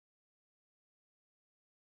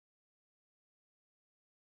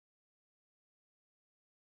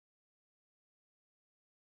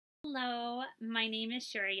Hello, my name is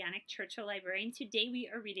Cherie Yanek, Churchill Librarian. Today we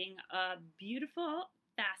are reading a beautiful,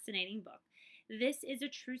 fascinating book. This is a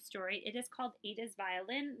true story. It is called Ada's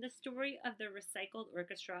Violin, the story of the Recycled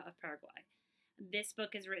Orchestra of Paraguay. This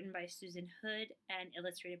book is written by Susan Hood and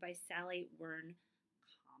illustrated by Sally Were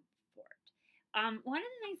Comport. One of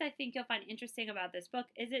the things I think you'll find interesting about this book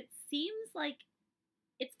is it seems like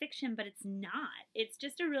it's fiction, but it's not. It's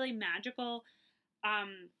just a really magical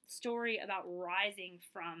story about rising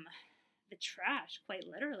from the trash, quite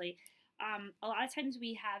literally. A lot of times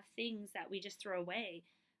we have things that we just throw away,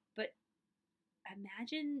 but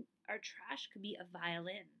imagine our trash could be a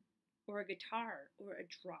violin or a guitar or a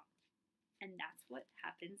drum. And that's what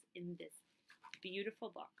happens in this beautiful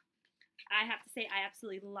book. I have to say, I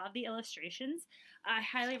absolutely love the illustrations. I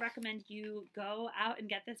highly recommend you go out and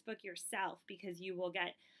get this book yourself because you will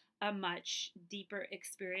get a much deeper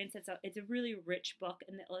experience. It's a really rich book,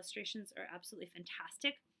 and the illustrations are absolutely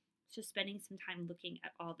fantastic. So spending some time looking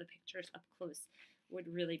at all the pictures up close would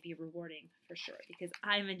really be rewarding for sure because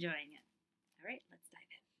I'm enjoying it. All right, let's dive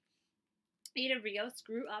in. Ada Rios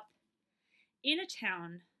grew up in a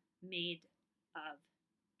town made of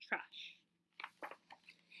trash.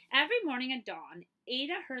 Every morning at dawn,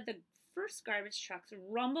 Ada heard the first garbage trucks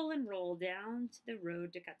rumble and roll down to the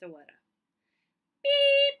road to Catahuara.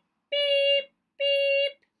 Beep, beep,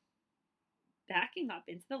 beep, backing up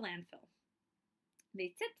into the landfill. They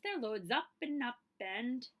tipped their loads up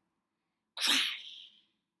and crash!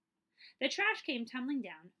 The trash came tumbling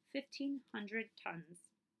down, 1,500 tons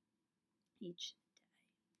each day.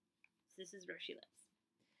 So this is where she lives.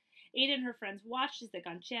 Ada and her friends watched as the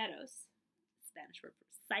gancheros, Spanish word for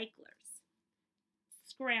recyclers,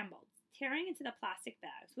 scrambled, tearing into the plastic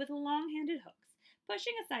bags with long-handed hooks,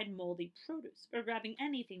 pushing aside moldy produce or grabbing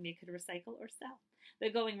anything they could recycle or sell. The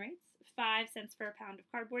going rates, 5 cents for a pound of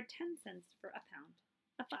cardboard, 10 cents for a pound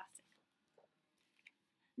of plastic.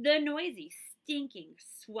 The noisy, stinking,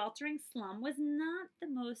 sweltering slum was not the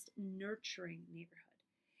most nurturing neighborhood.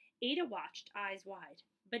 Ada watched, eyes wide,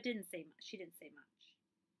 but didn't say much. She didn't say much.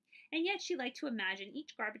 And yet she liked to imagine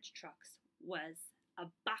each garbage truck was a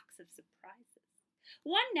box of surprises.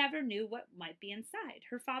 One never knew what might be inside.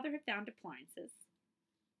 Her father had found appliances,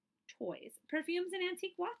 toys, perfumes, and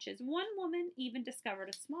antique watches. One woman even discovered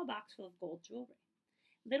a small box full of gold jewelry.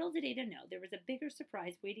 Little did Ada know there was a bigger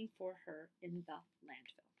surprise waiting for her in the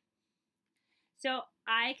landfill. So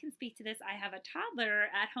I can speak to this. I have a toddler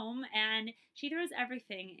at home, and she throws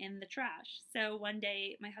everything in the trash. So one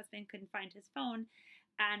day, my husband couldn't find his phone,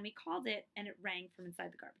 and we called it, and it rang from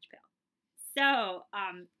inside the garbage pail. So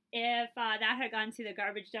if that had gone to the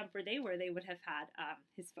garbage dump where they were, they would have had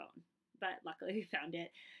his phone. But luckily we found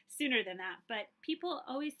it sooner than that. But people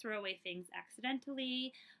always throw away things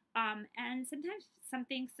accidentally. And sometimes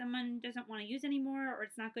something someone doesn't want to use anymore or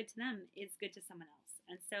it's not good to them is good to someone else.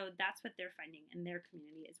 And so that's what they're finding in their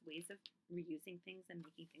community is ways of reusing things and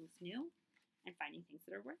making things new and finding things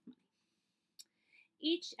that are worth money.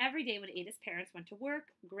 Every day when Ada's parents went to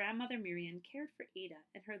work, grandmother Miriam cared for Ada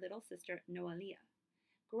and her little sister Noelia.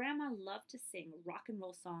 Grandma loved to sing rock and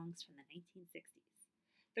roll songs from the 1960s.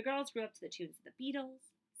 The girls grew up to the tunes of the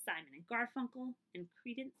Beatles, Simon and Garfunkel, and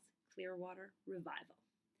Creedence Clearwater Revival.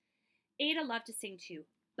 Ada loved to sing too,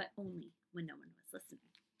 but only when no one was listening.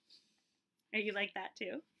 Are you like that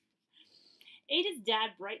too? Ada's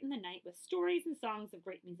dad brightened the night with stories and songs of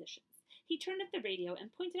great musicians. He turned up the radio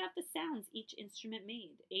and pointed out the sounds each instrument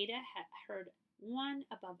made. Ada had heard one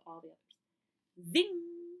above all the others. Zing!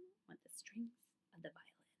 Went the strings of the violin.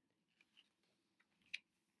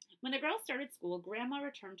 When the girls started school, Grandma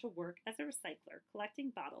returned to work as a recycler,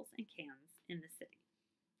 collecting bottles and cans in the city.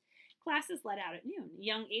 Classes let out at noon.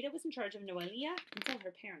 Young Ada was in charge of Noelia until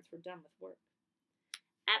her parents were done with work.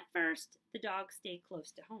 At first, the girls stayed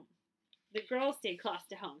close to home,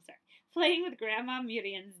 playing with Grandma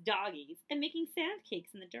Miriam's doggies and making sand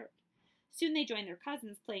cakes in the dirt. Soon they joined their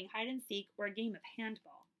cousins playing hide and seek or a game of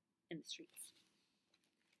handball in the streets.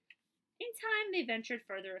 In time, they ventured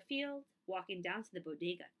further afield, walking down to the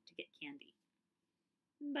bodega to get candy.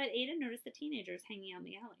 But Ada noticed the teenagers hanging out in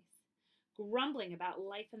the alleys, grumbling about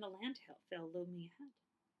life in the landfill looming ahead.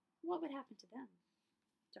 What would happen to them?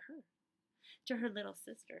 To her? To her little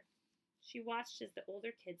sister? She watched as the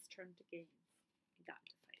older kids turned to games and got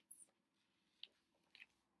into fights.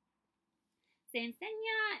 Se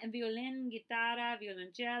enseña en violín, guitarra,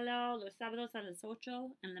 violoncello, los sábados a las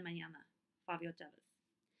 8 en la mañana. Fabio Chavez.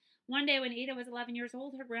 One day when Ada was 11 years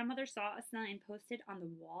old, her grandmother saw a sign posted on the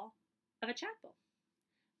wall of a chapel.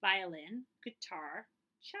 Violin, guitar,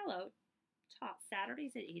 cello, taught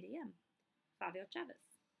Saturdays at 8 a.m. Fabio Chavez.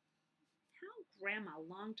 How Grandma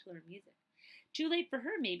longed to learn music. Too late for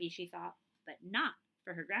her, maybe, she thought, but not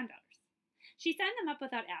for her granddaughters. She signed them up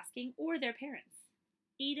without asking, or their parents.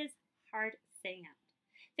 Ada's heart sang out.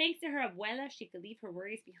 Thanks to her abuela, she could leave her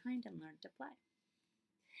worries behind and learn to play.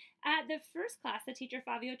 At the first class, the teacher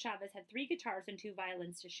Fabio Chavez had 3 guitars and 2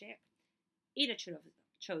 violins to share. Ada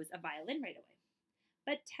chose a violin right away.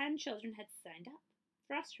 But 10 children had signed up.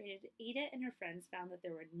 Frustrated, Ada and her friends found that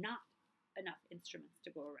there were not enough instruments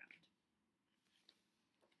to go around.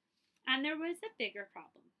 And there was a bigger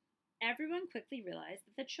problem. Everyone quickly realized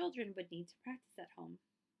that the children would need to practice at home,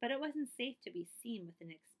 but it wasn't safe to be seen with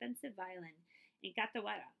an expensive violin in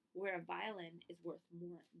Cataguara, where a violin is worth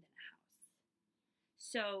more than a house.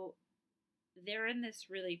 So they're in this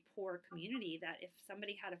really poor community that if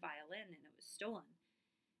somebody had a violin and it was stolen,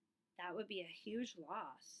 that would be a huge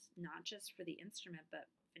loss, not just for the instrument, but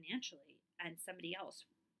financially, and somebody else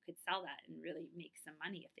could sell that and really make some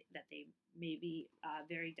money that they maybe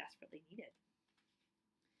very desperately needed.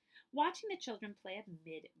 Watching the children play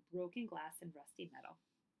amid broken glass and rusty metal.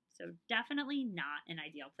 So definitely not an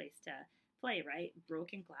ideal place to play, right?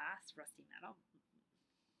 Broken glass, rusty metal.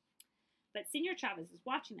 But Senor Chavez was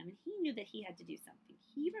watching them, and he knew that he had to do something.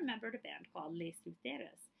 He remembered a band called Les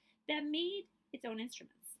Luthiers that made its own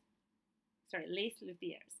instruments. Les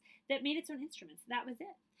Luthiers that made its own instruments. That was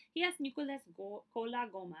it. He asked Nicolas Cola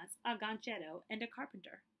Gomez, a ganchero, and a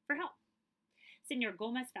carpenter for help. Senor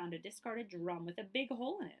Gomez found a discarded drum with a big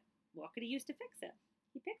hole in it. What could he use to fix it?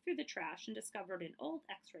 He picked through the trash and discovered an old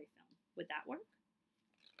X-ray film. Would that work?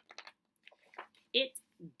 It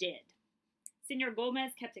did. Senor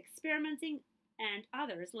Gomez kept experimenting, and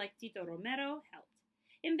others, like Tito Romero, helped.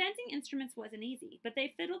 Inventing instruments wasn't easy, but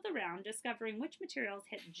they fiddled around, discovering which materials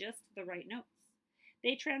hit just the right notes.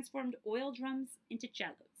 They transformed oil drums into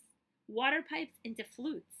cellos, water pipes into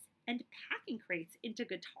flutes, and packing crates into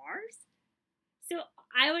guitars. So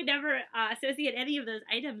I would never associate any of those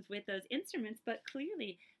items with those instruments, but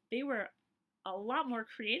clearly they were a lot more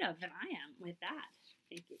creative than I am with that.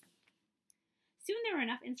 Thank you. Soon there were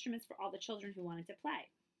enough instruments for all the children who wanted to play.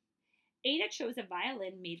 Ada chose a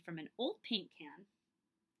violin made from an old paint can,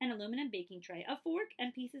 an aluminum baking tray, a fork,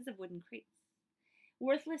 and pieces of wooden crates.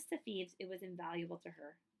 Worthless to thieves, it was invaluable to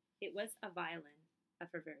her. It was a violin of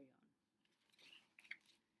her very own.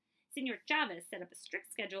 Senor Chavez set up a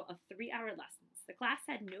strict schedule of 3-hour lessons. The class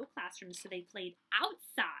had no classrooms, so they played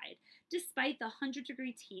outside despite the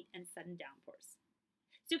 100-degree heat and sudden downpours.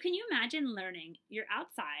 So can you imagine learning? You're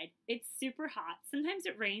outside, it's super hot, sometimes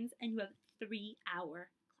it rains, and you have 3-hour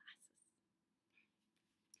classes.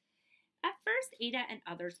 At first, Ada and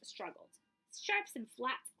others struggled. Sharps and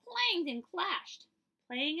flats clanged and clashed.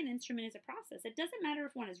 Playing an instrument is a process. It doesn't matter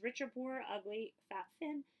if one is rich or poor, ugly, fat,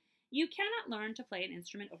 thin. You cannot learn to play an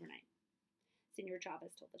instrument overnight, Senor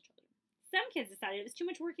Chavez told the children. Some kids decided it was too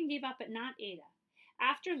much work and gave up, but not Ada.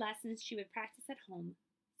 After lessons, she would practice at home,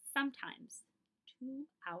 sometimes 2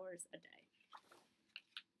 hours a day.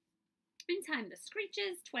 In time, the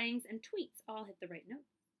screeches, twangs, and tweets all hit the right note.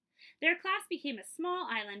 Their class became a small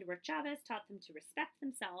island where Chavez taught them to respect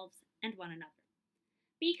themselves and one another.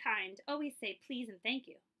 Be kind, always say please and thank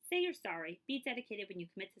you. Say you're sorry, be dedicated when you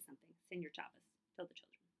commit to something, Senor Chavez told the children.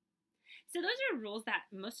 So those are rules that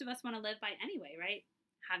most of us want to live by anyway, right?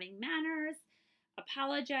 Having manners,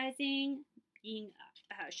 apologizing,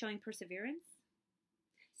 showing perseverance.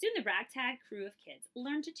 Soon the ragtag crew of kids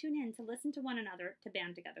learned to tune in, to listen to one another, to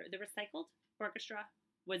band together. The Recycled Orchestra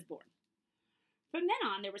was born. From then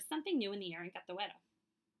on, there was something new in the air in Cataguara.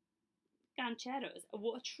 Gancheros,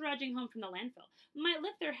 trudging home from the landfill, might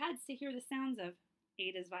lift their heads to hear the sounds of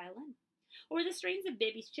Ada's violin, or the strains of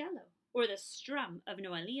Baby's cello, or the strum of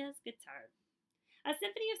Noelia's guitar. A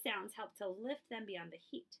symphony of sounds helped to lift them beyond the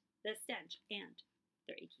heat, the stench, and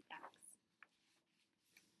their achy backs.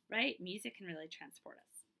 Right? Music can really transport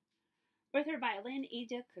us. With her violin,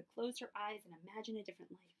 Ada could close her eyes and imagine a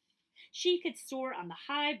different life. She could soar on the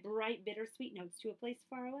high, bright, bittersweet notes to a place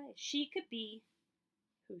far away. She could be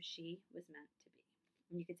who she was meant to be.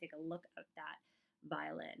 And you could take a look at that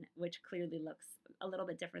violin, which clearly looks a little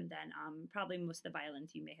bit different than probably most of the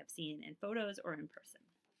violins you may have seen in photos or in person.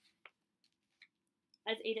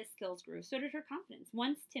 As Ada's skills grew, so did her confidence.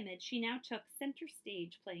 Once timid, she now took center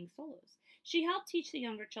stage playing solos. She helped teach the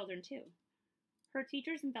younger children too. Her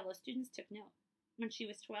teachers and fellow students took note. When she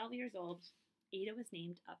was 12 years old, Ada was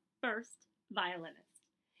named a first violinist.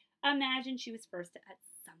 Imagine she was first at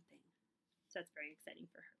something. So that's very exciting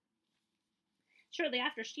for her. Shortly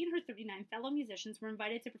after, she and her 39 fellow musicians were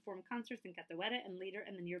invited to perform concerts in Cataguara and later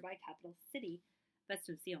in the nearby capital city of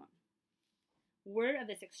Asunción. Word of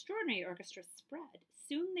this extraordinary orchestra spread.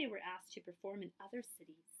 Soon they were asked to perform in other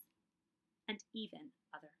cities and even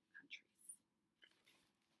other countries.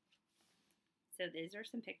 So these are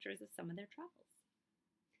some pictures of some of their travels.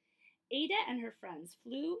 Ada and her friends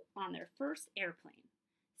flew on their first airplane,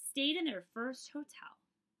 stayed in their first hotel,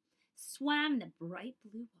 swam in the bright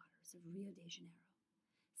blue waters of Rio de Janeiro,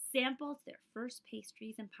 sampled their first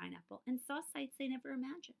pastries and pineapple, and saw sights they never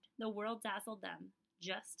imagined. The world dazzled them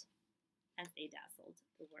just as they dazzled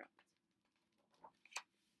the world.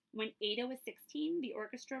 When Ada was 16, the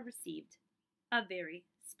orchestra received a very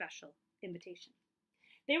special invitation.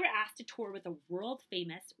 They were asked to tour with a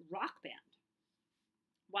world-famous rock band.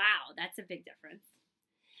 Wow, that's a big difference.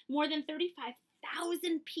 More than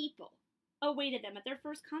 35,000 people awaited them at their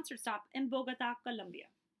first concert stop in Bogota, Colombia.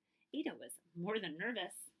 Ada was more than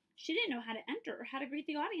nervous. She didn't know how to enter or how to greet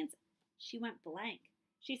the audience. She went blank.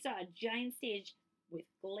 She saw a giant stage with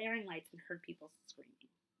glaring lights and heard people screaming.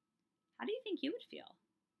 How do you think you would feel?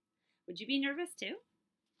 Would you be nervous too?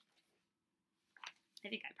 I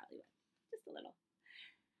think I probably would, just a little.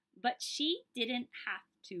 But she didn't have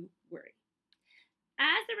to worry.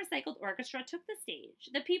 As the Recycled Orchestra took the stage,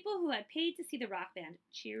 the people who had paid to see the rock band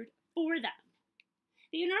cheered for them.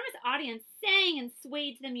 The enormous audience sang and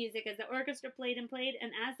swayed to the music as the orchestra played and played,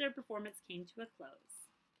 and as their performance came to a close.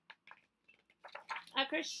 A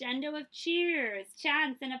crescendo of cheers,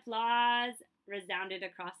 chants, and applause resounded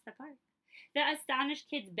across the park. The astonished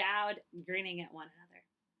kids bowed, grinning at one another.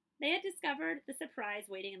 They had discovered the surprise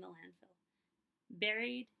waiting in the landfill.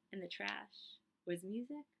 Buried in the trash was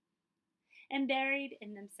music, and buried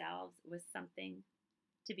in themselves was something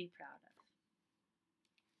to be proud of.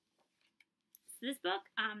 So this book,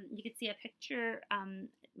 you can see a picture,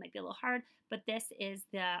 it might be a little hard, but this is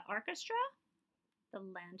the orchestra, the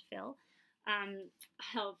landfill,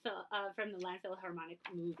 from the Landfill Harmonic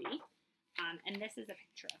movie. And this is a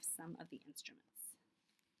picture of some of the instruments.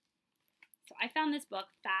 So I found this book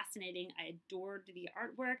fascinating. I adored the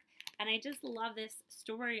artwork, and I just love this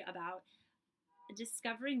story about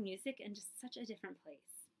discovering music in just such a different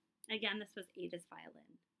place. Again, this was Ada's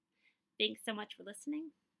Violin. Thanks so much for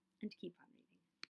listening, and keep on reading.